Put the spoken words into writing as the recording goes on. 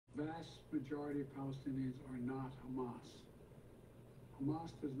vast majority of Palestinians are not Hamas. Hamas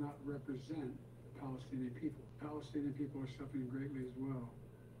does not represent the Palestinian people. Palestinian people are suffering greatly as well.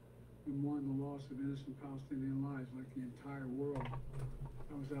 We mourn the loss of innocent Palestinian lives like the entire world.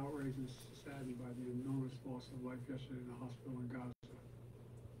 I was outraged and saddened by the enormous loss of life yesterday in the hospital in Gaza.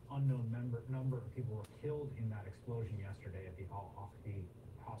 Unknown number of people were killed in that explosion yesterday at the Al-Aqsa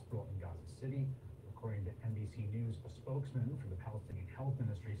hospital in Gaza City. According to NBC News, a spokesman for the Palestinian Health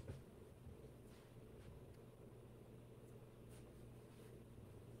Ministry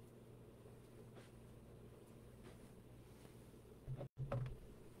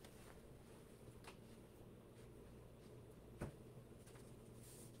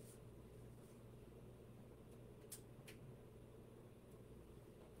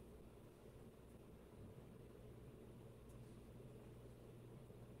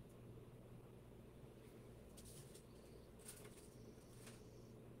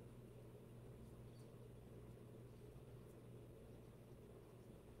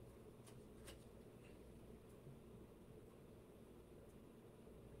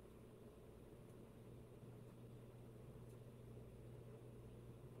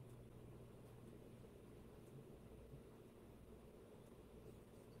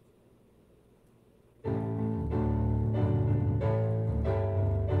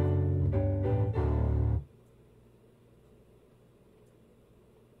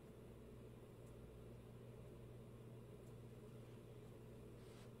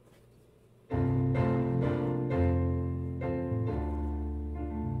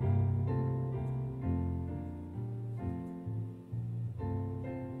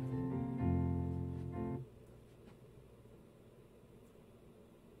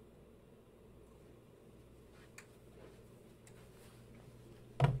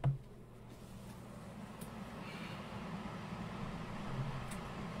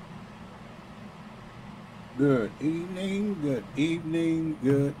Good evening, good evening,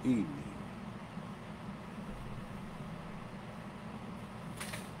 good evening.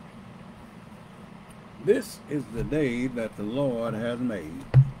 This is the day that the Lord has made.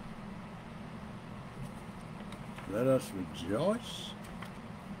 Let us rejoice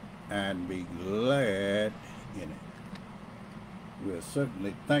and be glad in it. We are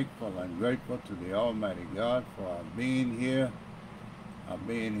certainly thankful and grateful to the Almighty God for our being here. Our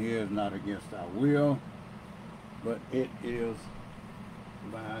being here is not against our will, but it is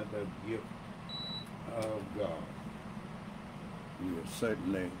by the gift of God. We are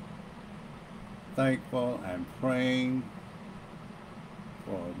certainly thankful and praying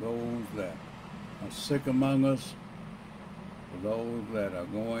for those that are sick among us, for those that are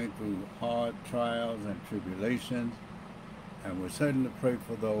going through hard trials and tribulations, and we certainly pray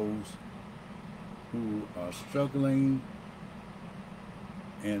for those who are struggling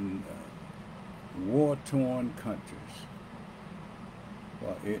in war-torn countries.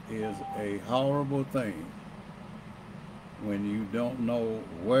 For it is a horrible thing when you don't know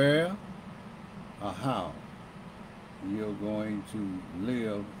where or how you're going to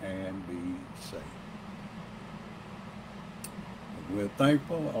live and be safe. But we're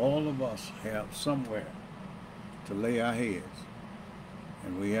thankful all of us have somewhere to lay our heads,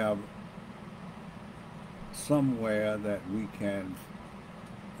 and we have somewhere that we can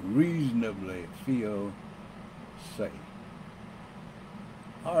reasonably feel safe.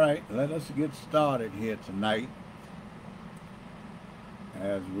 All right, let us get started here tonight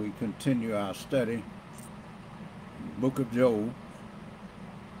as we continue our study in the book of Job,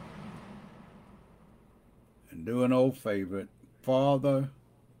 and do an old favorite, Father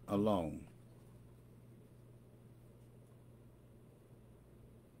Alone.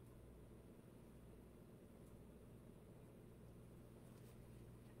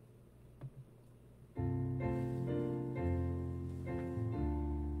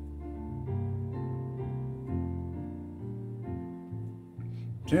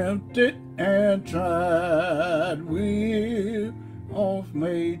 Tempted and tried, we're oft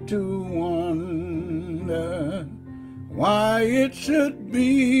made to wonder why it should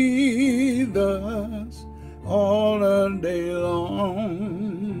be thus all the day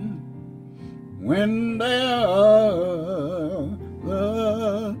long, when there are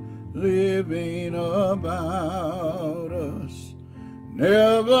the living about us,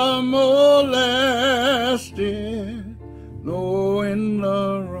 never molested, though in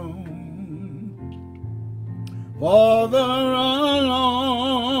the wrong. Father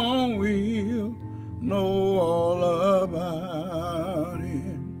alone will know all about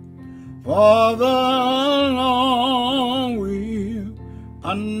it. Father alone will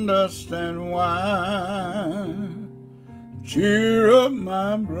understand why. Cheer up,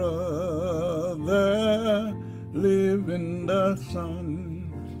 my brother. brother live in the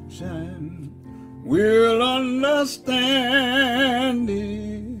sunshine, we'll understand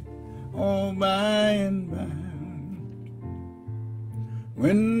it all by and by.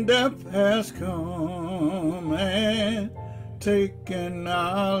 When death has come and taken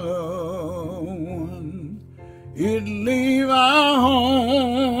our loved one, it leave our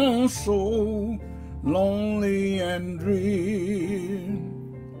home so lonely and drear.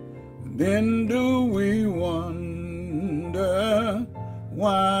 Then do we wonder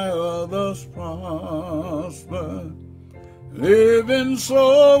why others prosper, living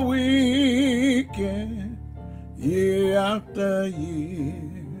so wicked year after year.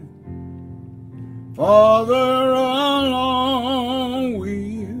 Farther along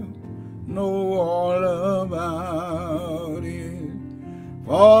we'll know all about it.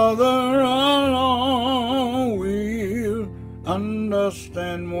 Farther along we'll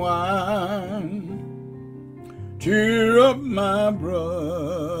understand why. Cheer up, my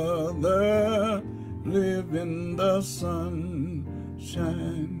brother, live in the sunshine.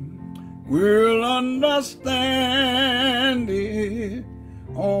 We'll understand it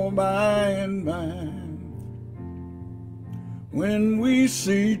all by and by. When we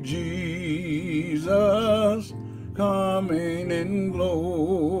see Jesus coming in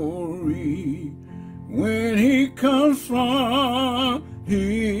glory, when he comes from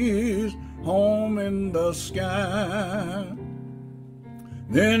his home in the sky,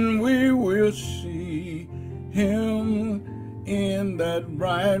 then we will see him in that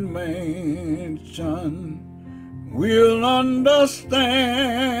bright mansion. We'll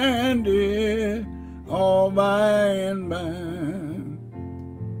understand it all by and by.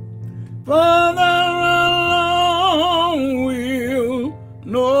 Farther along we'll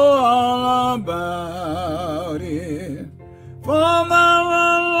know all about it. Farther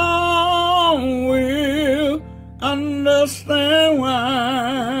along we'll understand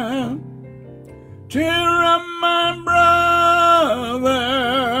why. Cheer up, my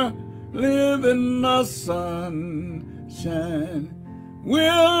brother, live in the sunshine.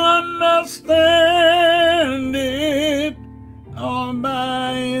 We'll understand it all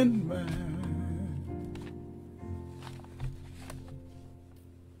by and by.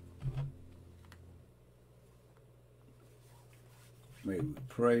 May we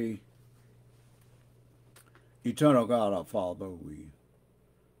pray. Eternal God, our Father, we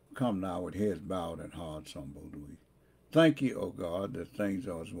come now with heads bowed and hearts humbled. We thank you, O God, that things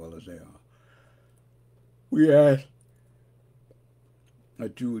are as well as they are. We ask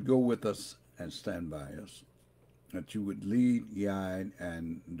that you would go with us and stand by us, that you would lead, guide,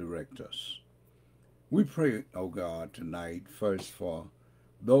 and direct us. We pray, O God, tonight, first for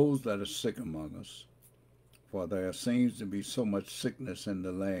those that are sick among us, for there seems to be so much sickness in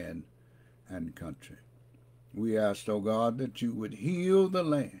the land and country. We ask, O God, that you would heal the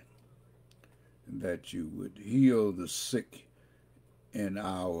land, that you would heal the sick in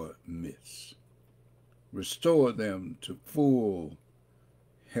our midst. Restore them to full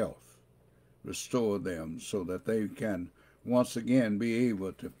health. Restore them so that they can once again be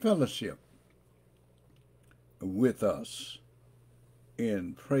able to fellowship with us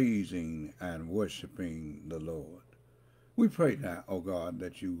in praising and worshiping the Lord. We pray now, O God,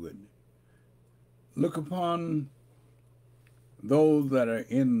 that you would look upon those that are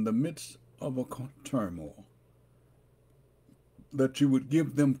in the midst of a turmoil, that you would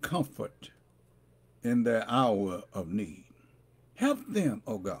give them comfort in their hour of need. Help them,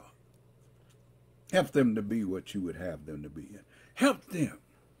 O God. Help them to be what you would have them to be. Help them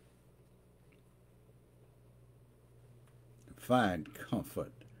to find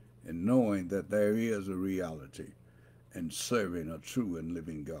comfort in knowing that there is a reality in serving a true and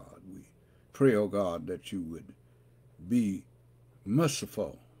living God. We pray, O God, that you would be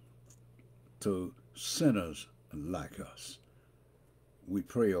merciful to sinners like us. We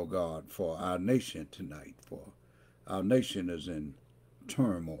pray, O God, for our nation tonight, for our nation is in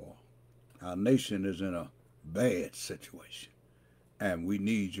turmoil. Our nation is in a bad situation, and we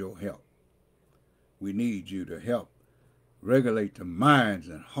need your help. We need you to help regulate the minds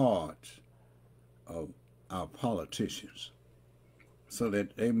and hearts of our politicians so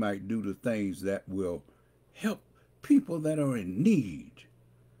that they might do the things that will help people that are in need,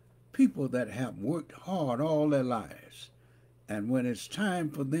 people that have worked hard all their lives. And when it's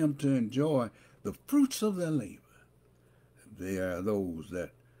time for them to enjoy the fruits of their labor, there are those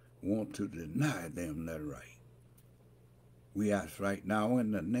that want to deny them that right. We ask right now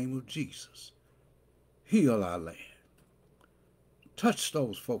in the name of Jesus, heal our land. Touch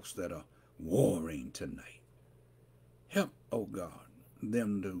those folks that are warring tonight. Help, oh God,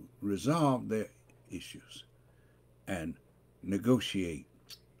 them to resolve their issues and negotiate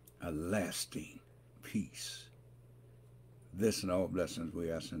a lasting peace. This and all blessings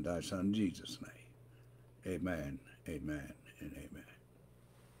we ask in thy Son Jesus' name. Amen, amen, and amen.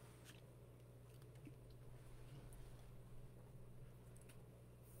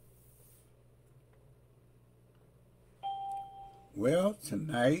 Well,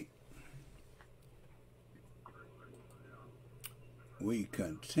 tonight we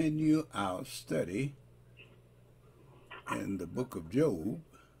continue our study in the book of Job,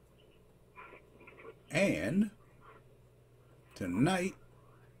 and tonight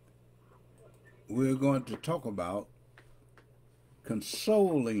we're going to talk about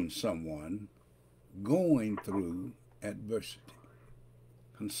consoling someone going through adversity.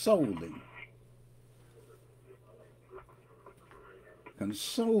 Consoling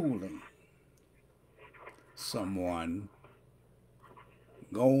someone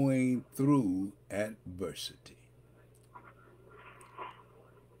going through adversity.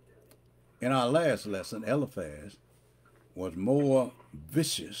 In our last lesson, Eliphaz was more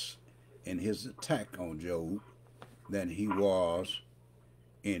vicious in his attack on Job than he was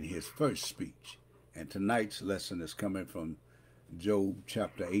in his first speech. And tonight's lesson is coming from Job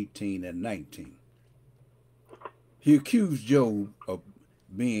chapter 18 and 19. He accused Job of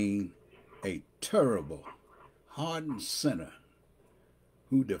being a terrible, hardened sinner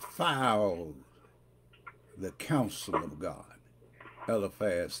who defiled the counsel of God.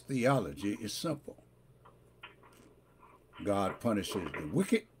 Eliphaz's theology is simple. God punishes the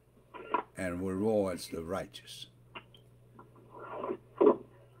wicked and rewards the righteous.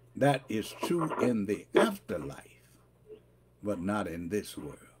 That is true in the afterlife, but not in this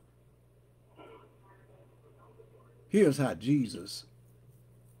world. Here's how Jesus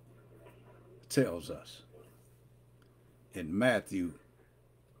tells us in Matthew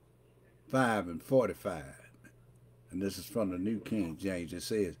 5 and 45, and this is from the New King James. It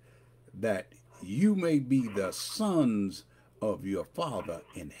says that you may be the sons of your Father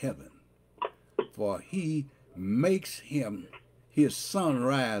in heaven, for he makes his sun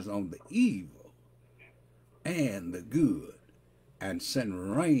rise on the evil and the good, and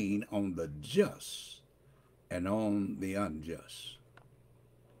send rain on the just and on the unjust.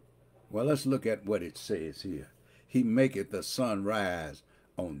 Well, let's look at what it says here. He maketh the sun rise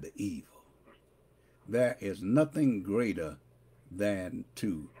on the evil. There is nothing greater than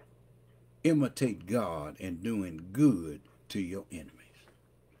to imitate God in doing good to your enemies.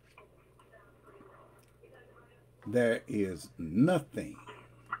 There is nothing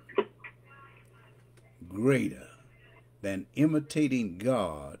greater than imitating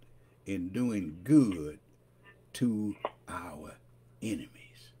God in doing good to our enemies.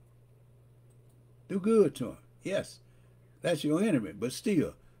 Do good to them. Yes, that's your enemy, but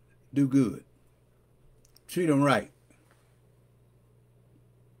still do good. Treat them right.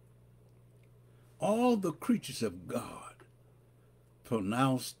 All the creatures of God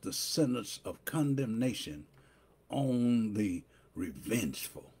pronounce the sentence of condemnation on the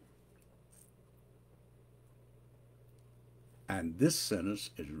revengeful. And this sentence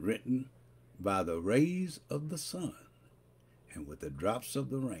is written by the rays of the sun and with the drops of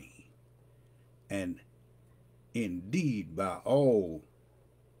the rain, and indeed by all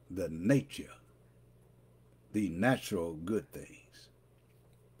the nature, the natural good things,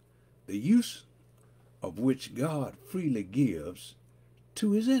 the use of which God freely gives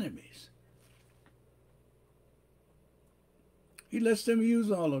to his enemies. He lets them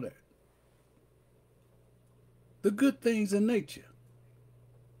use all of that. The good things in nature.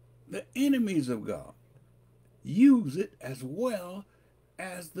 The enemies of God use it as well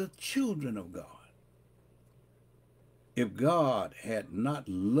as the children of God. If God had not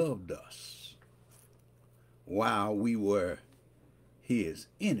loved us while we were his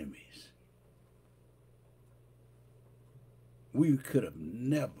enemies, we could have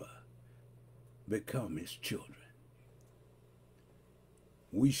never become his children.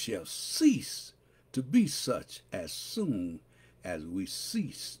 We shall cease to be such as soon as we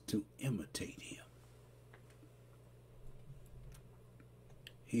cease to imitate him.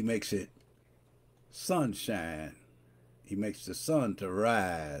 He makes it sunshine. He makes the sun to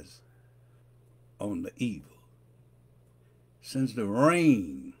rise on the evil. Sends the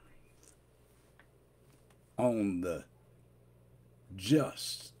rain on the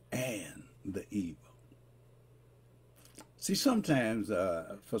just and the evil. See, sometimes,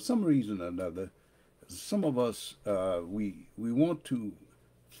 for some reason or another, some of us, we want to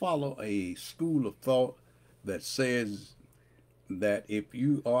follow a school of thought that says that if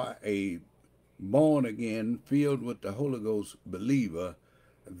you are a born again, filled with the Holy Ghost believer,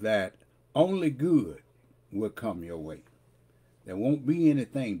 that only good will come your way. There won't be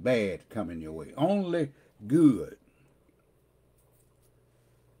anything bad coming your way. Only good.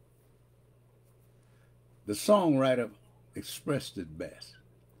 The songwriter expressed it best.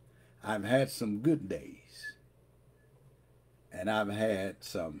 I've had some good days, and I've had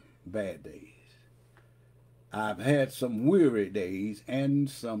some bad days. I've had some weary days and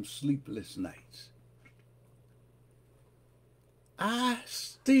some sleepless nights. I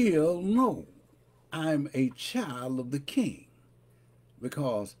still know I'm a child of the King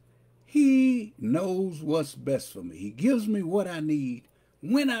because he knows what's best for me. He gives me what I need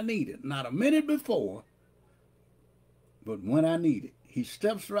when I need it, not a minute before, but when I need it. He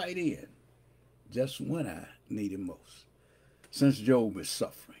steps right in just when I need him most. Since Job is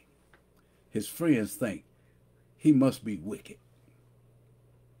suffering, his friends think he must be wicked.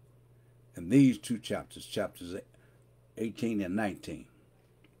 In these two chapters, chapters 18 and 19,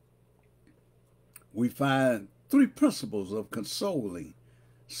 we find three principles of consoling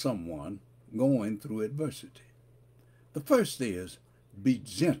someone going through adversity. The first is be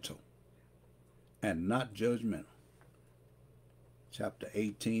gentle and not judgmental. Chapter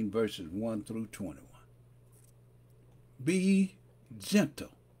 18, verses 1 through 21. Be gentle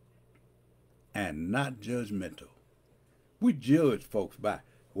and not judgmental. We judge folks by,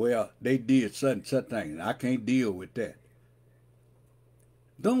 well, they did such and such thing, and I can't deal with that.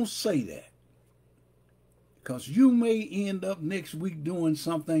 Don't say that, because you may end up next week doing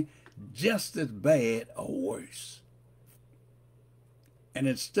something just as bad or worse. And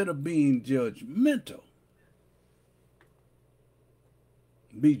instead of being judgmental,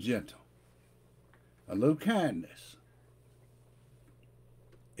 be gentle. A little kindness.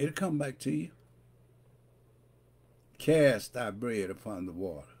 It'll come back to you. Cast thy bread upon the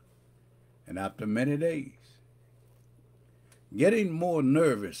water. And after many days, getting more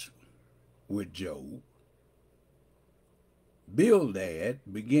nervous with Job, Bildad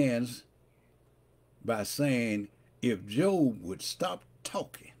begins by saying, if Job would stop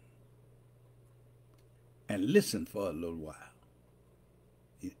talking and listen for a little while.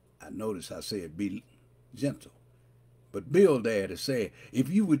 I notice I said be gentle. But Bildad is saying, if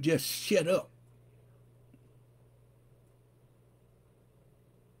you would just shut up,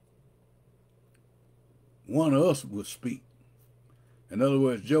 one of us will speak. In other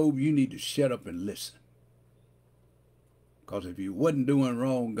words, Job, you need to shut up and listen. Because if you wasn't doing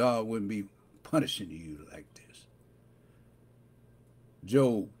wrong, God wouldn't be punishing you like this.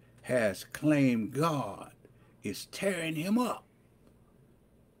 Job has claimed God is tearing him up.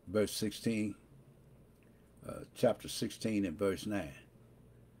 Verse 16, chapter 16 and verse 9.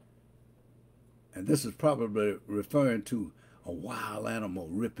 And this is probably referring to a wild animal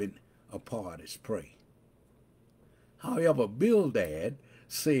ripping apart its prey. However, Bildad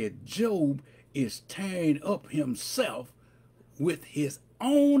said Job is tearing up himself with his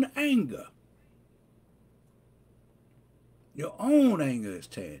own anger. Your own anger is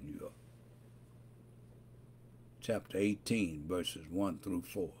tearing you up. Chapter 18, verses 1 through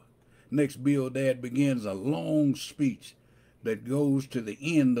 4. Next, Bildad begins a long speech that goes to the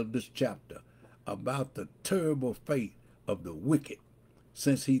end of this chapter about the terrible fate of the wicked,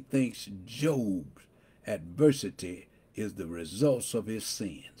 since he thinks Job's adversity is the results of his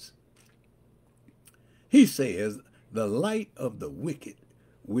sins. He says the light of the wicked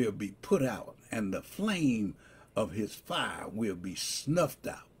will be put out, and the flame of his fire will be snuffed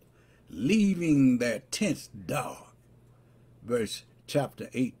out, leaving their tents dark. Chapter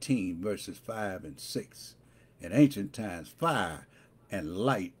 18, verses 5 and 6. In ancient times, fire and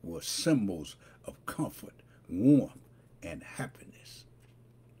light were symbols of comfort, warmth, and happiness.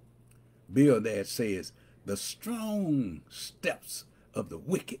 Bildad says, the strong steps of the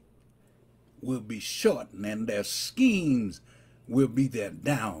wicked will be shortened, and their schemes will be their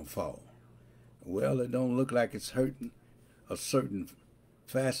downfall. Well, it don't look like it's hurting a certain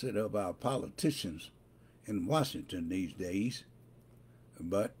facet of our politicians in Washington these days,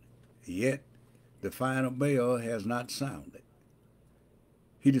 but yet the final bell has not sounded.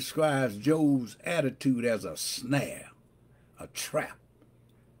 He describes Job's attitude as a snare, a trap,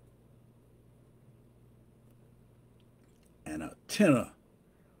 and a tenor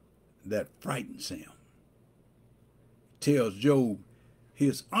that frightens him. Tells Job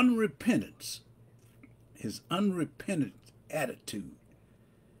his unrepentant attitude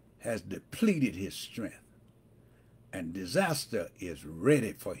has depleted his strength, and disaster is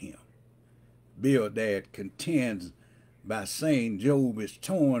ready for him. Bildad contends by saying Job is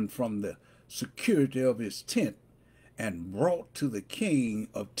torn from the security of his tent and brought to the king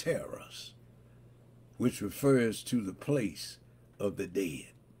of terrors. which refers to the place of the dead.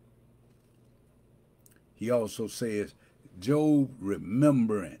 He also says, Job's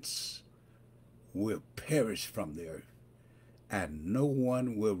remembrance will perish from the earth, and no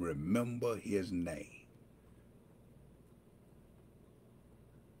one will remember his name.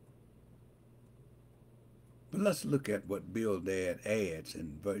 But let's look at what Bildad adds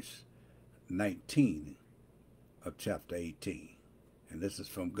in verse 19 of chapter 18. And this is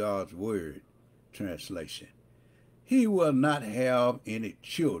from God's Word translation. He will not have any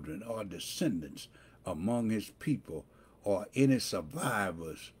children or descendants among his people, or any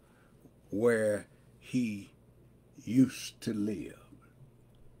survivors where he used to live.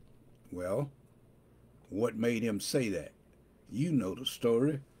 Well, what made him say that? You know the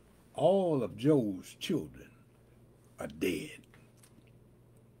story. All of Job's children are dead.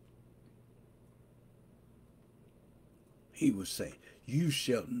 He was saying, you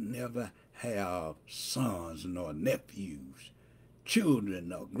shall never have sons nor nephews, children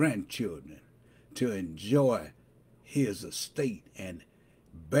nor grandchildren, to enjoy his estate and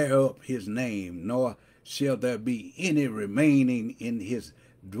bear up his name, nor shall there be any remaining in his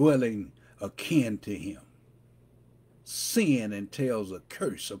dwelling akin to him. Sin entails a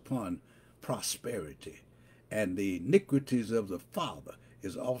curse upon prosperity, and the iniquities of the father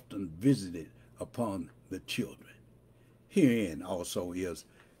is often visited upon the children. Herein also is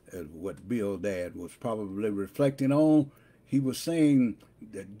what Bildad was probably reflecting on. He was saying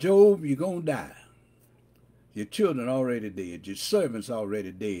that, Job, you're going to die. Your children already dead. Your servants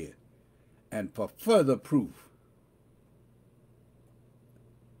already dead. And for further proof,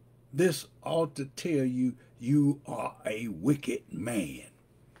 this ought to tell you you are a wicked man.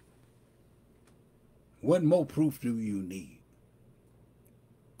 What more proof do you need?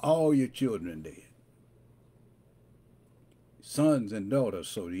 All your children dead. Sons and daughters,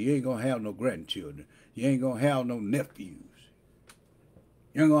 so you ain't going to have no grandchildren. You ain't going to have no nephews.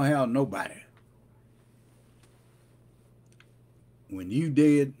 You ain't going to have nobody. When you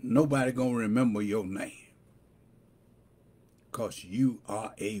dead, nobody going to remember your name. Because you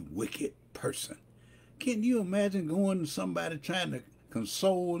are a wicked person. Can you imagine going to somebody trying to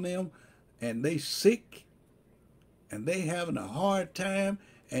console them, and they sick, and they having a hard time,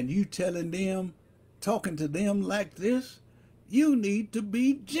 and you telling them, talking to them like this? You need to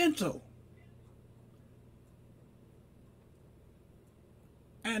be gentle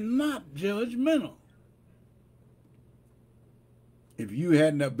and not judgmental. If you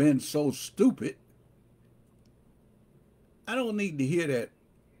hadn't have been so stupid, I don't need to hear that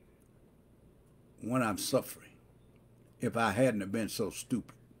when I'm suffering, if I hadn't have been so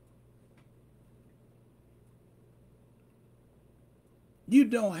stupid. You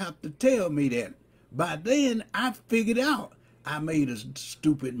don't have to tell me that. By then, I figured out I made a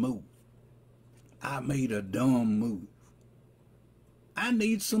stupid move. I made a dumb move. I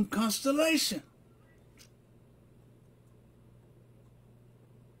need some constellation.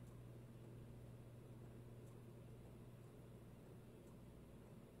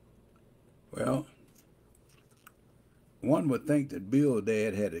 Well, one would think that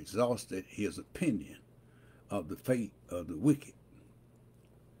Bildad had exhausted his opinion of the fate of the wicked.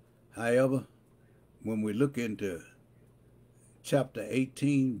 However, when we look into chapter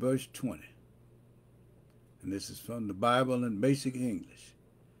 18, verse 20, and this is from the Bible in basic English,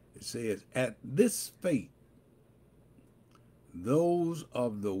 it says, at this fate, those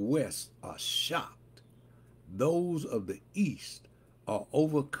of the west are shocked, those of the east are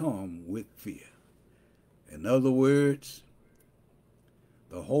overcome with fear. In other words,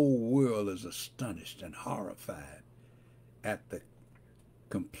 the whole world is astonished and horrified at the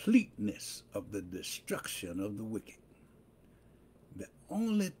completeness of the destruction of the wicked. The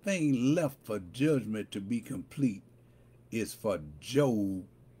only thing left for judgment to be complete is for Job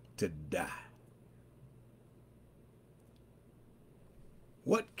to die.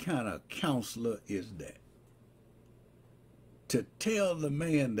 What kind of counselor is that? To tell the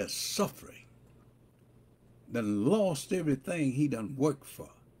man that's suffering, done lost everything he done worked for,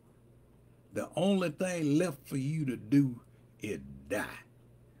 the only thing left for you to do is die.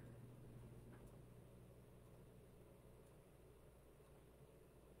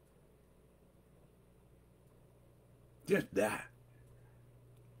 Just die.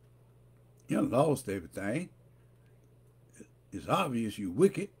 You done lost everything. It's obvious you're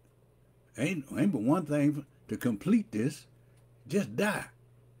wicked. Ain't but one thing to complete this. Just die.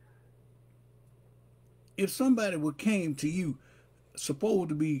 If somebody would came to you, supposed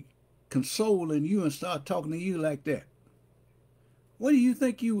to be consoling you, and start talking to you like that, what do you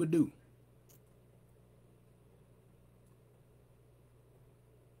think you would do?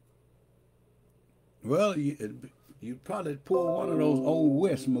 Well, you probably pull one of those old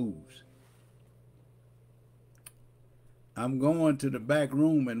West moves. I'm going to the back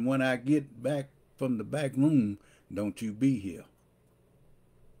room, and when I get back from the back room, don't you be here.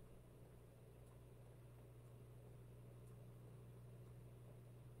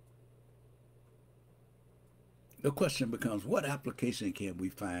 The question becomes, what application can we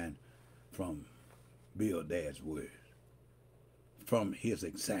find from Bildad's words, from his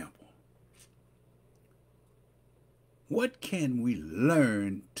example? What can we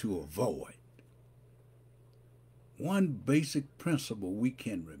learn to avoid? One basic principle we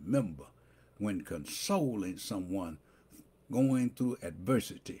can remember when consoling someone going through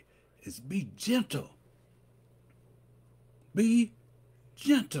adversity is be gentle. Be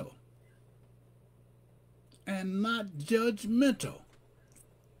gentle and not judgmental.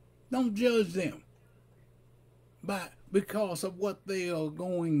 Don't judge them because of what they are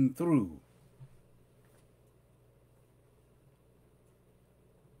going through.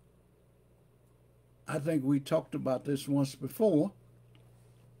 I think we talked about this once before.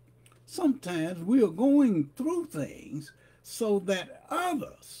 Sometimes we are going through things so that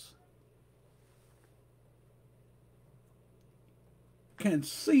others can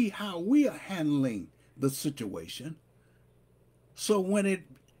see how we are handling the situation. So when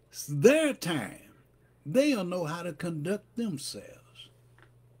it's their time, they'll know how to conduct themselves.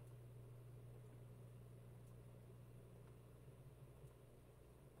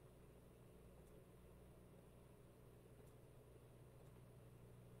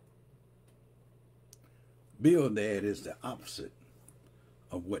 Bildad is the opposite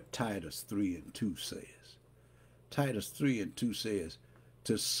of what Titus 3:2 says. Titus 3:2 says,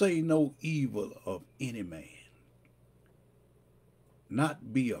 to say no evil of any man,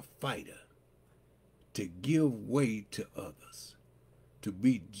 not be a fighter, to give way to others, to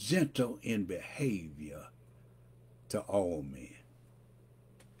be gentle in behavior to all men.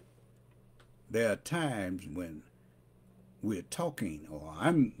 There are times when we're talking, or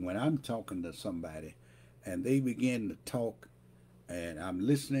when I'm talking to somebody, and they begin to talk, and I'm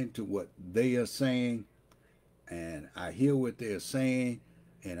listening to what they are saying, and I hear what they're saying,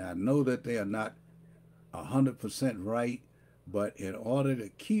 and I know that they are not 100% right, but in order to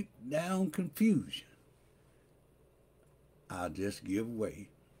keep down confusion, I'll just give way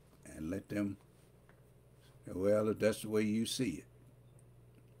and let them, well, if that's the way you see it.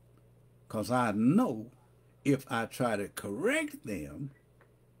 Because I know if I try to correct them,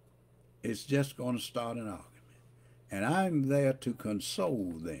 it's just going to start an argument. And I'm there to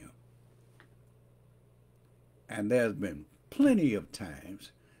console them. And there's been plenty of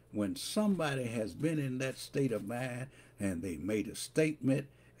times when somebody has been in that state of mind and they made a statement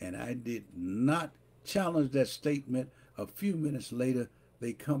and I did not challenge that statement. A few minutes later,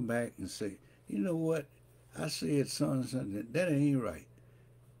 they come back and say, you know what? I said something, that ain't right.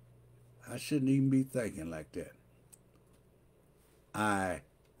 I shouldn't even be thinking like that. I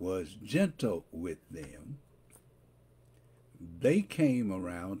was gentle with them. They came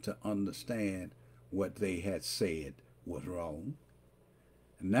around to understand what they had said was wrong.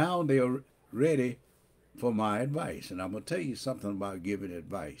 Now they're ready for my advice. And I'm going to tell you something about giving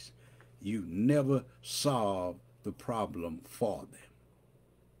advice. You never solve the problem for them.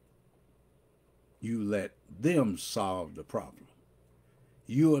 You let them solve the problem.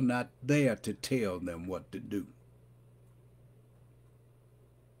 You are not there to tell them what to do.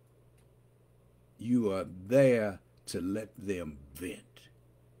 You are there to let them vent.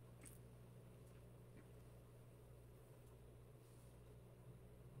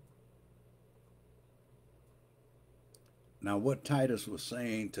 Now, what Titus was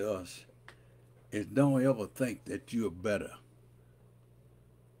saying to us is don't ever think that you're better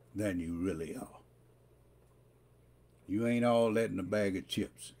than you really are. You ain't all that in a bag of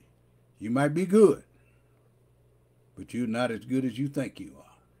chips. You might be good, but you're not as good as you think you are.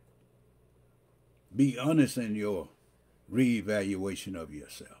 Be honest in your reevaluation of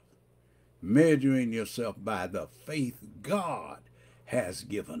yourself, measuring yourself by the faith God has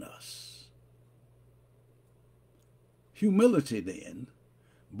given us. Humility, then,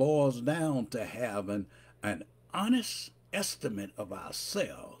 boils down to having an honest estimate of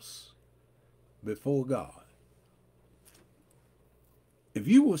ourselves before God. If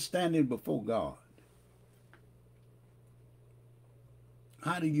you were standing before God,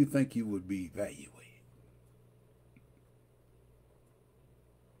 how do you think you would be evaluated?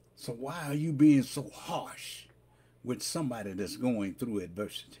 So why are you being so harsh with somebody that's going through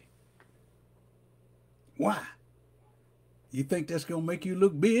adversity? Why? You think that's going to make you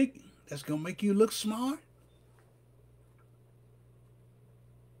look big? That's going to make you look smart?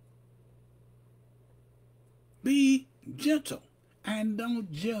 Be gentle and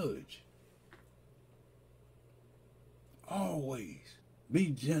don't judge. Always be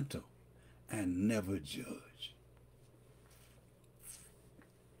gentle and never judge.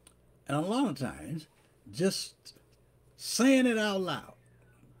 And a lot of times, just saying it out loud,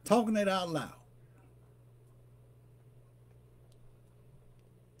 talking it out loud,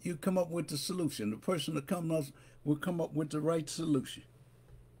 you come up with the solution. The person that comes up will come up with the right solution.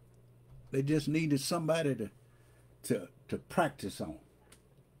 They just needed somebody to practice on.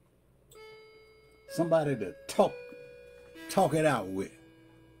 Somebody to talk it out with.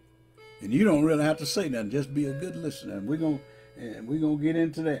 And you don't really have to say nothing, just be a good listener. And we're gonna get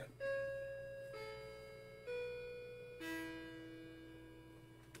into that.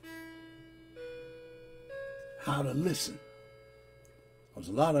 How to listen. Because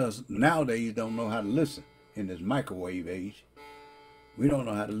a lot of us nowadays don't know how to listen in this microwave age. We don't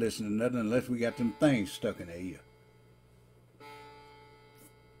know how to listen to nothing unless we got them things stuck in their ear.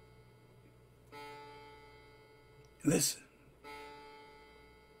 Listen.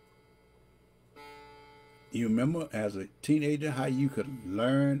 You remember as a teenager how you could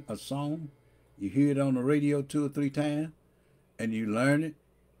learn a song? You hear it on the radio 2 or 3 times and you learn it.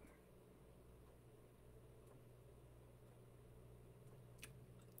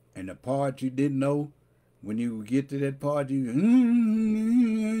 And the part you didn't know, when you get to that part,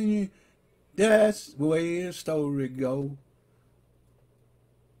 that's the way the story go.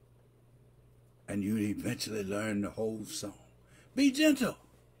 And you eventually learn the whole song. Be gentle.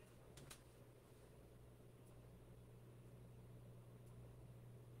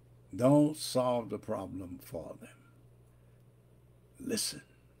 Don't solve the problem for them. Listen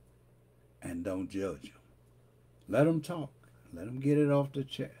and don't judge them. Let them talk. Let them get it off their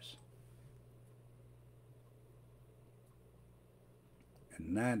chest.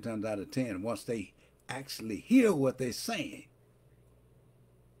 And 9 times out of 10, once they actually hear what they're saying,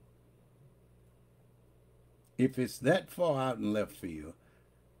 if it's that far out in left field,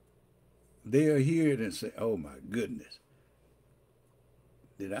 they'll hear it and say, oh my goodness,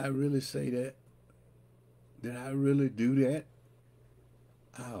 did I really say that? Did I really do that?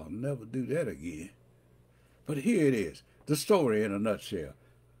 I'll never do that again. But here it is, the story in a nutshell.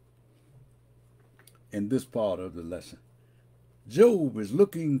 In this part of the lesson, Job is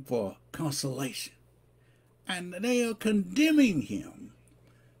looking for consolation, and they are condemning him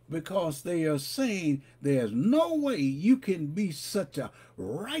because they are saying there's no way you can be such a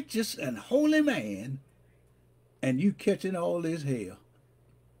righteous and holy man and you catching all this hell.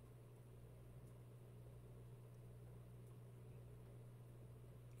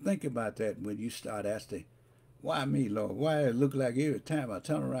 Think about that when you start asking, why me, Lord? Why it look like every time I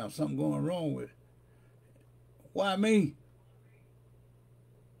turn around something going wrong with it? Why me?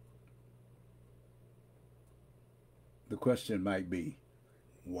 The question might be,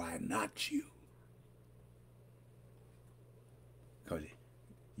 why not you? Because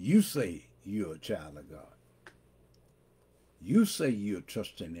you say you're a child of God. You say you're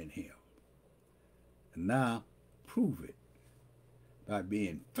trusting in him. And now prove it by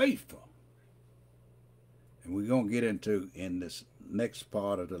being faithful. And we're going to get into, in this next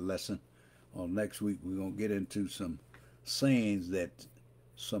part of the lesson, or next week, we're going to get into some sayings that,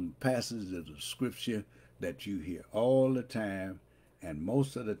 some passages of the scripture that you hear all the time. And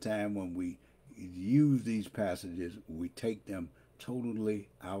most of the time when we use these passages, we take them totally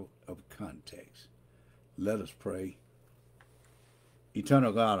out of context. Let us pray.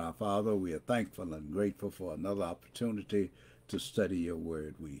 Eternal God, our Father, we are thankful and grateful for another opportunity to study your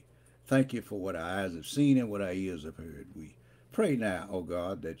word. We thank you for what our eyes have seen and what our ears have heard. We pray now, O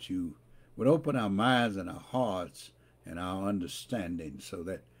God, that you would open our minds and our hearts and our understanding so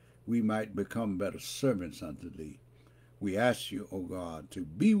that we might become better servants unto thee. We ask you, O God, to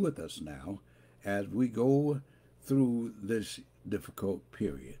be with us now as we go through this difficult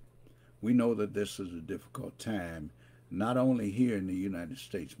period. We know that this is a difficult time, not only here in the United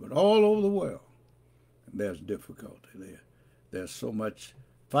States, but all over the world. There's difficulty there. There's so much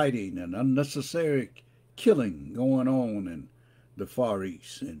fighting and unnecessary killing going on in the Far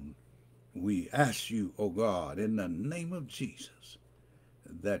East. And we ask you, O God, in the name of Jesus,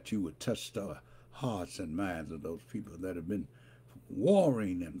 that you would touch the hearts and minds of those people that have been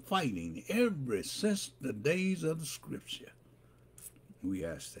warring and fighting ever since the days of the scripture. We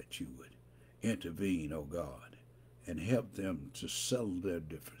ask that you would intervene, O God, and help them to settle their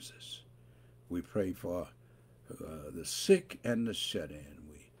differences. We pray for the sick and the shut-in.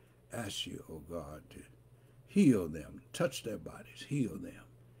 We ask you, O God, to heal them, touch their bodies, heal them.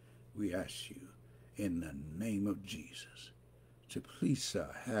 We ask you in the name of Jesus to please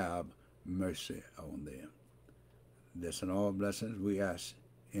have mercy on them. This and all blessings we ask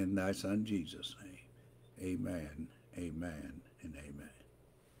in thy Son Jesus' name. Amen, amen, and amen.